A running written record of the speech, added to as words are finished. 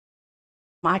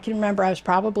I can remember I was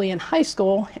probably in high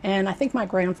school, and I think my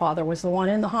grandfather was the one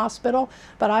in the hospital,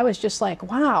 but I was just like,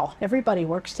 wow, everybody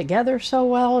works together so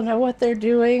well, know what they're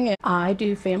doing. And I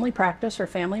do family practice or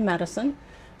family medicine,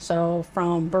 so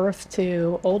from birth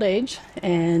to old age,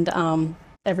 and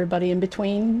everybody in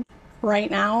between.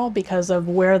 Right now, because of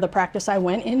where the practice I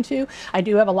went into, I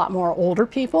do have a lot more older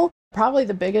people. Probably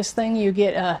the biggest thing you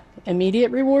get a immediate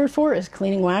reward for is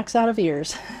cleaning wax out of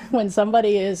ears. When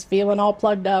somebody is feeling all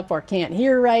plugged up or can't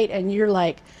hear right, and you're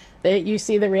like, you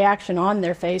see the reaction on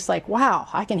their face like, wow,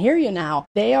 I can hear you now.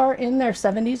 They are in their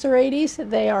 70s or 80s.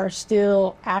 They are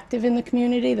still active in the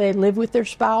community. They live with their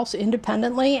spouse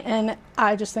independently, and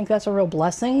I just think that's a real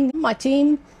blessing. My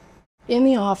team in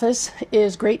the office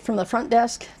is great from the front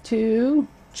desk to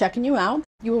checking you out.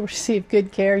 You will receive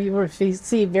good care. You will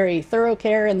receive very thorough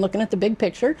care and looking at the big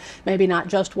picture. Maybe not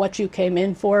just what you came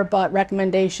in for, but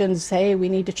recommendations. Hey, we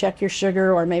need to check your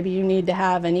sugar, or maybe you need to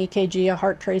have an EKG, a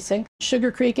heart tracing.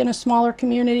 Sugar Creek, in a smaller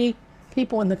community,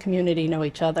 people in the community know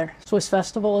each other. Swiss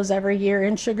Festival is every year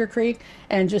in Sugar Creek,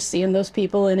 and just seeing those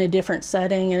people in a different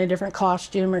setting, in a different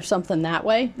costume or something that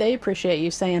way, they appreciate you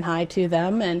saying hi to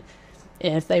them. And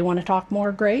if they want to talk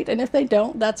more, great. And if they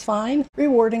don't, that's fine.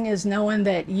 Rewarding is knowing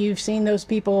that you've seen those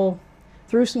people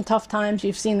through some tough times.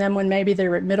 You've seen them when maybe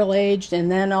they're middle-aged,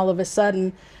 and then all of a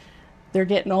sudden they're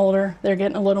getting older. They're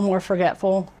getting a little more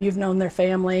forgetful. You've known their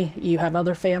family. You have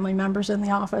other family members in the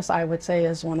office, I would say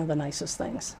is one of the nicest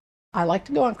things. I like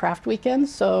to go on craft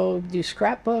weekends, so do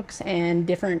scrapbooks and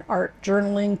different art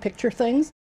journaling picture things.